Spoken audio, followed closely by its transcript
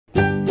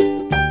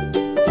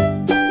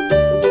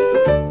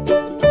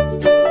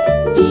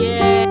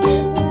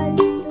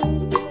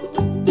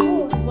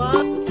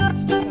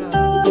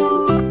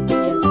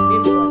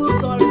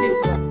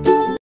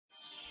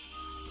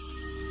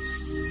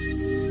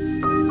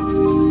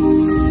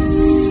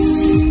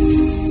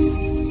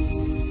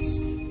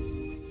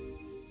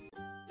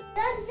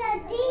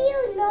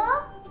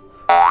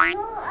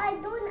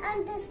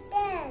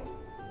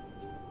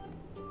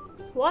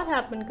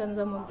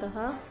Kanzah,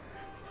 Muntaha?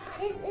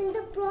 This is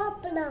the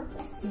problem.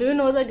 Do you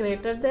know the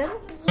greater than?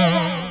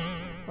 Yes.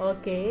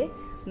 Okay.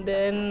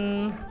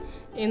 Then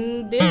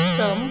in this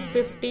sum,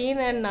 15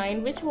 and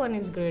 9, which one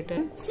is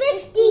greater?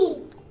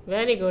 15.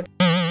 Very good.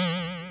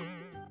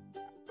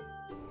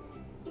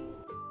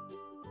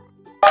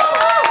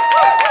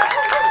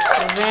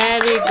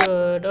 Very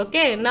good.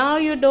 Okay, now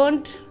you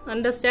don't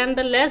understand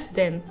the less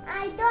than.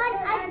 I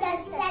don't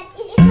understand.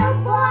 It's so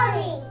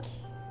boring.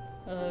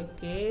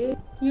 Okay.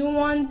 You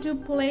want to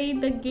play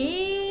the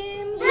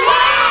game?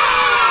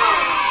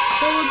 Yes!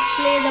 So we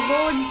play the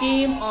board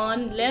game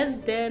on less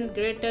than,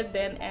 greater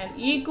than and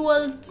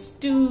equals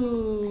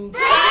to.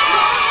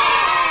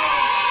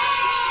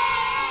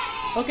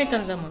 Okay,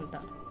 Kanzah,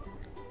 Muntaha.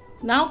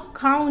 Now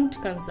count,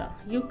 Kanzah.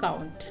 You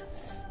count.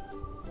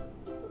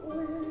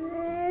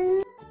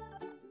 1,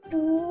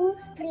 2,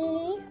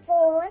 3,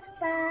 4,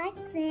 5,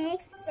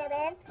 6,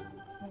 7,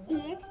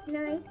 8,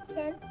 9,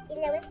 10,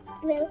 11,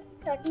 12,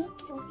 13,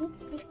 14,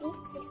 15,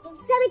 16,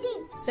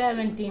 17.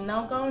 17.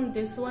 Now count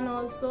this one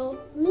also.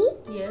 Me?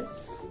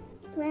 Yes.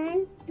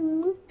 1,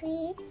 2,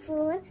 3,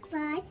 4,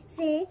 5,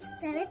 6,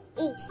 7,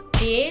 8.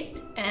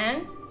 8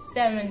 and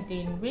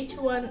 17. Which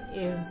one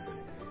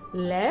is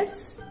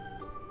less?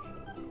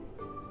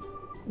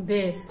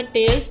 This.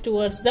 Tails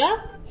towards the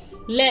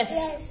less.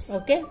 Less.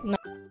 Okay. Now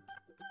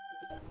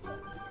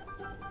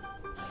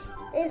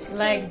It's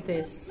like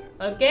this.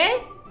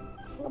 Okay.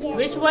 Yeah.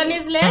 Which one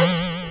is less?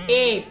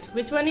 8.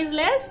 Which one is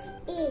less?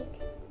 8.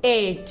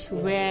 8.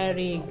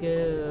 Very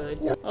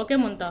good. Okay,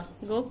 Muntaha.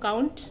 Go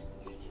count.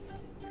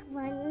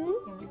 1,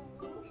 2,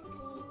 3,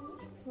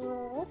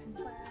 4,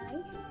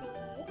 5,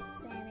 6,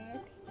 7,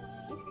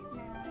 8,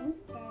 9,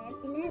 10,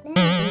 11.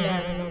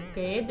 11.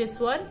 Okay. This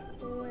one?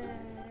 1,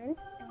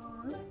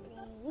 2,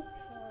 3,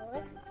 4,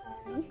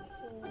 5, 6,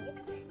 7, 8, 9,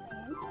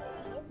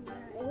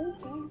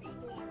 10,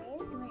 11,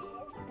 12,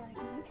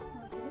 13,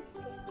 14,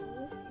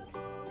 15, 16,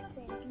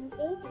 17,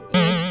 18.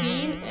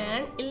 18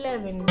 and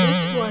 11.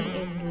 Which one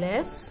is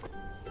less?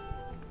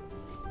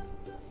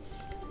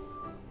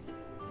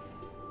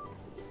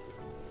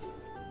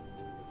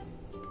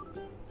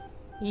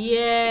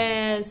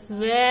 Yes,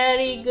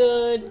 very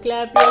good.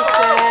 Clap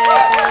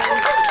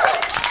yourself.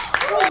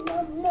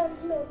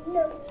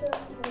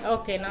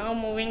 Okay, now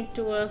moving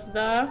towards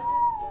the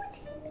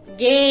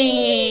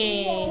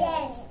game.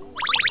 Yes.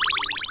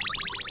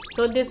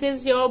 So this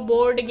is your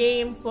board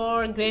game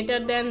for greater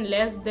than,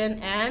 less than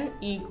and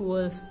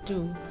equals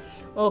to.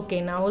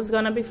 Okay, now who's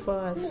gonna be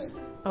first?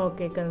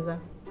 Okay, Kanzah.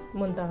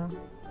 Muntaha.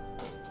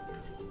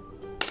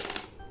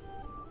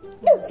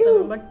 So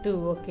number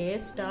 2. Okay,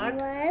 start.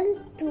 1,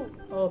 2.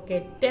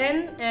 Okay,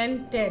 10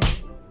 and 10.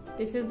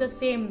 This is the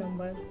same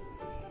number.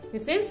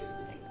 This is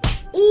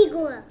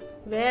Equal.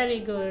 very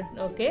good.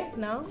 Okay,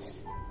 now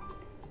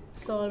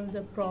solve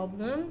the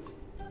problem.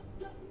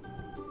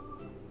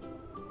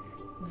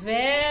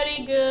 Very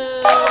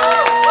good.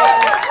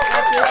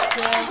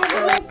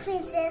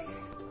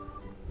 Princess.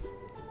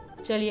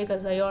 Chaliye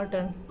Kanzah, your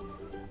turn.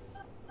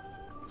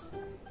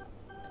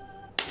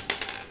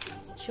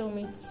 Show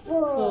me.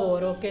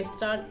 4. Okay,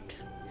 start.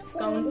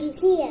 Count.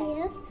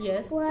 Here.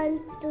 Yes. 1,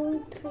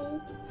 2,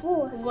 3,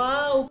 4.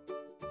 Wow.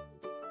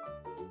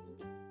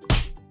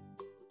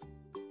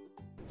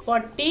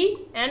 40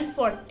 and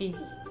 40.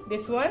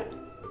 This one?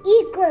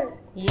 Equal.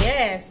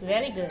 Yes,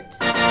 very good.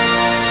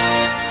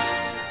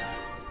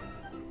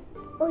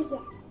 Oh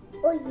yeah.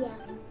 Oh yeah.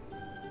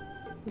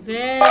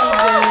 Very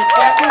good.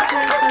 Clap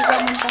yourself, Kanzah,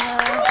 Muntaha.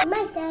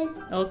 My turn.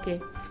 Okay.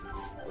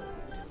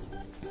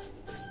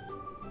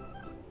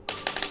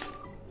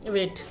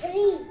 Wait.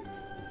 3.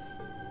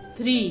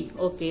 3.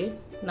 Okay.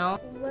 Now.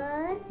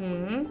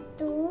 1,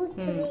 2,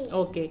 3.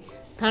 Okay.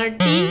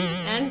 30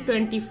 and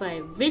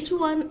 25. Which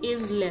one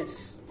is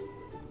less?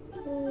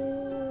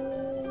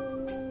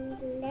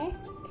 Less.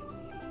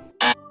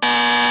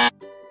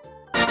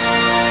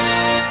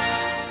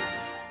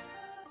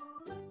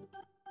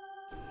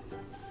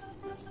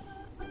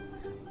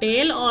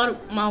 Tail or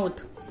mouth?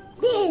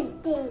 Tail.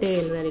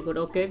 Tail. Very good.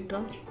 Okay,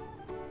 draw.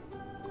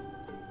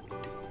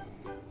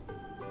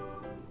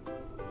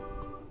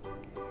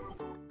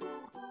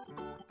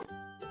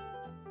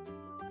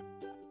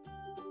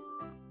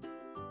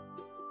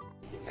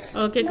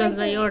 Okay,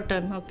 Kanzah, your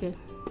turn. Okay.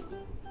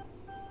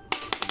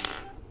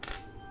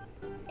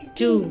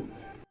 2.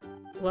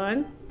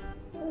 1.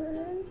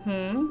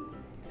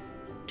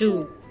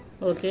 2.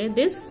 Okay,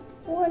 this?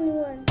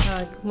 1.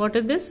 What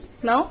is this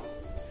now?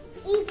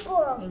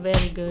 Equal.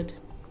 Very good.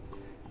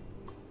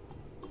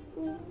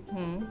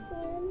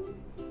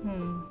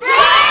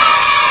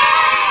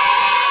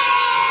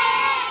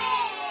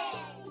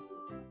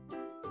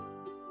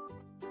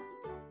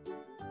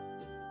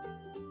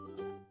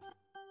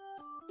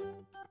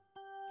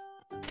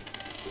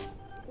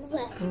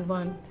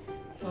 1.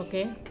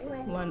 Okay.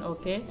 1.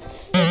 Okay.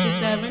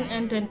 27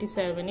 and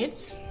 27.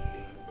 It's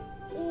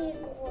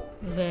Equal.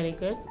 very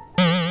good.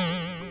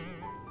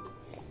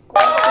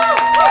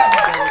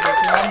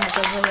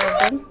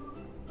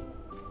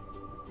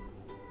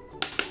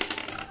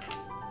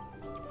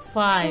 4.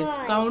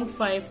 5. Count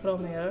 5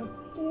 from here.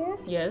 Here.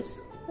 Yes.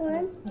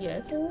 1,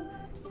 Yes. 2,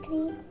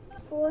 3,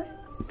 4,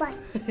 5.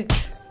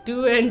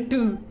 2 and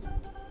 2.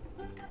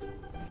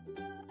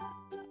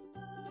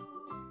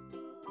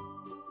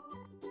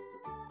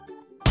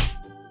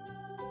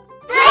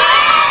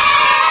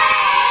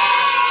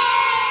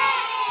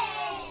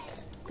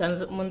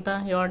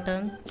 Muntaha, your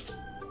turn.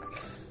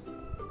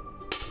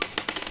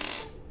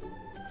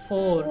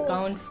 4.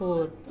 Count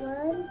 4.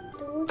 1,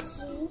 2,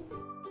 3.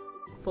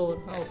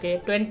 4.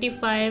 Okay.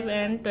 25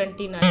 and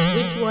 29.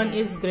 Which one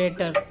is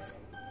greater?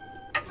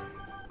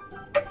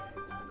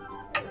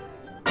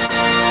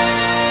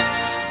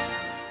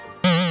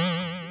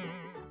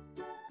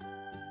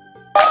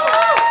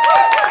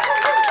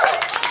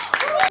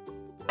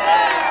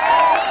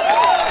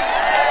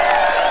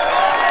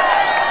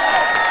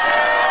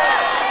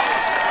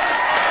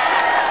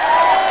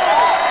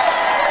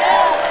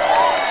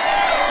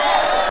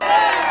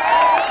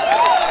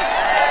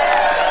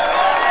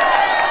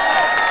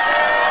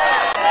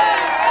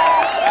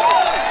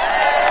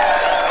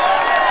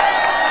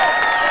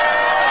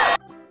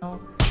 Now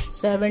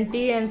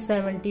 70 and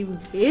 70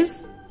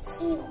 is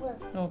Equal.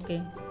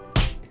 okay.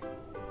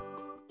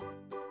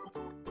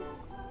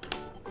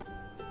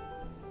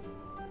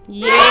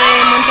 Yay!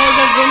 Muntaha is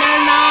the winner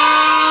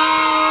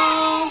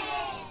now.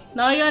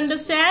 Now you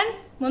understand,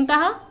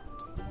 Muntaha?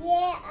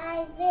 Yeah,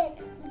 I win.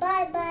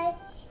 Bye bye.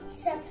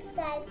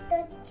 Subscribe to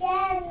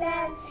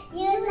channel.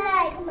 You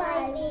like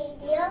my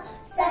video?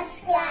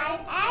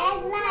 Subscribe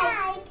and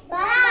like.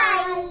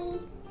 Bye.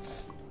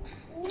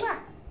 Mwah.